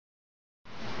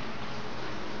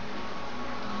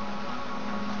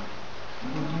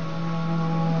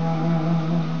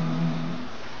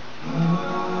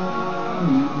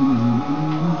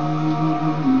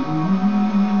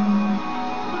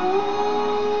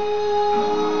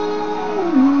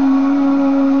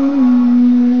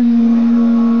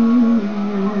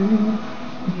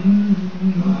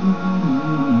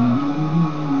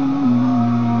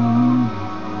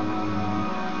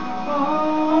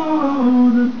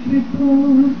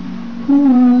people who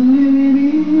are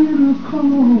living in a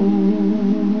cold.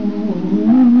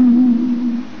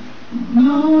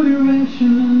 No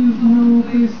directions, no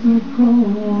place to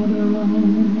call their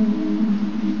own.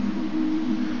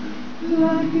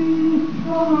 Looking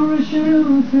for a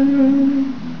shelter,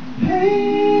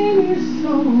 pain is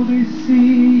all they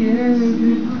see as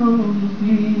it comes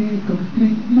me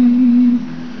completely.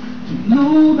 To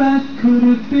know that could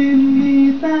have been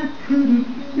me, that could have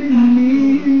been me,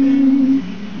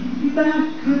 that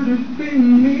could have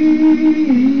been me.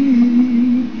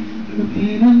 The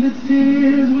pain and the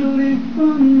tears will live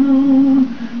unknown,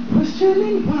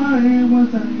 questioning why was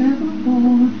I ever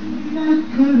born. That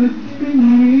could have been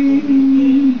me,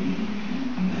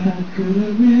 that could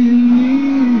have been me.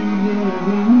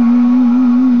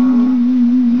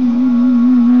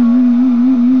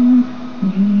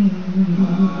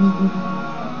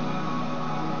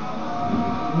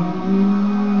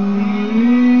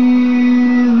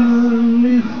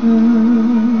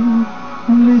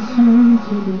 Listen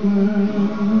to the world.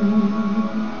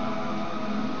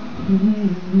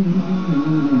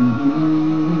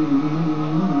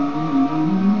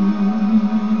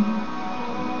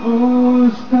 Oh,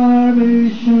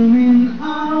 starvation in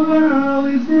our world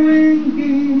is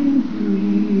ringing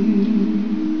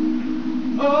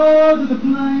free. Oh, to the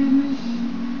blindness,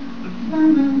 the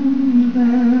famine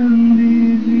and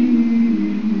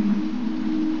disease.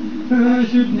 I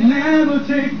should never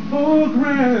take for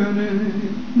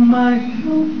granted my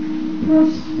health,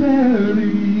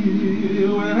 prosperity,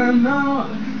 when I know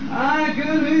I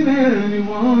could be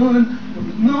anyone, but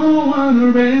with no one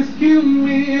to rescue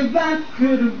me. That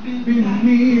could have been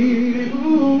me.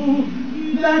 Ooh,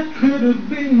 that could have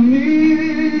been me.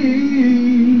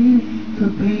 The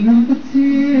pain and the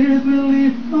tears will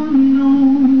live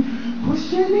unknown,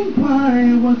 questioning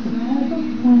why was I ever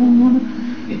born.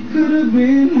 It could have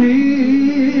been me.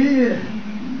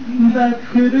 That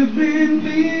could have been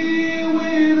me,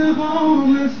 with a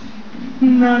homeless,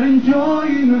 not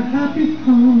enjoying a happy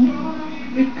home.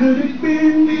 It could have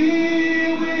been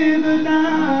me, with a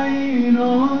dying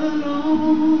all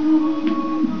alone.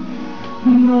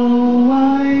 No,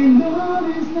 I know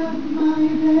it's not my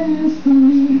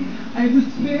destiny. I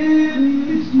just feel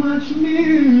this much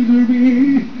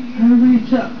misery. I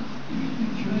reach up,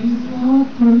 try to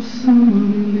offer some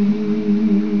relief.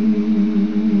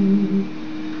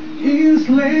 In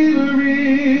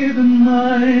slavery, the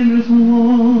miners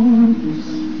want to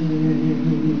stay,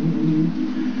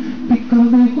 because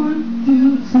they work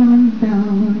till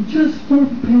sundown just for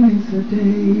pennies a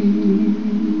day.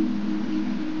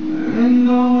 And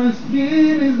though our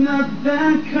skin is not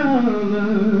that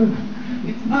color,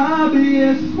 it's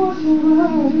obvious what's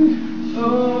right. So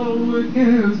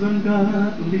against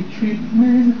ungodly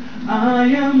treatment, I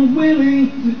am willing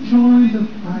to join the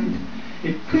fight.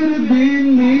 It could have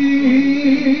been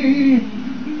me,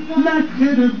 that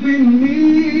could have been me.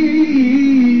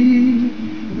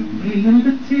 The pain and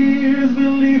the tears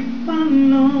will live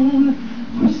unknown,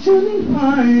 questioning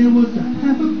why was I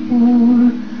ever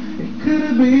born. It could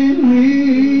have been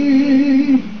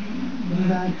me,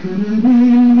 that could have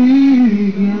been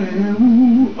me. Yeah.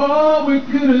 Ooh, oh, it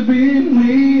could have been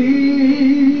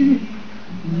me,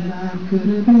 that could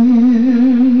have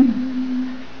been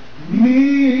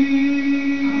me.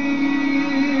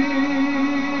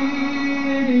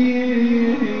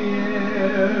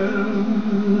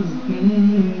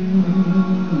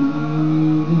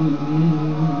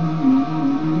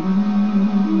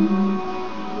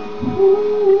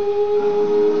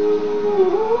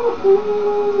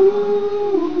 Ooh.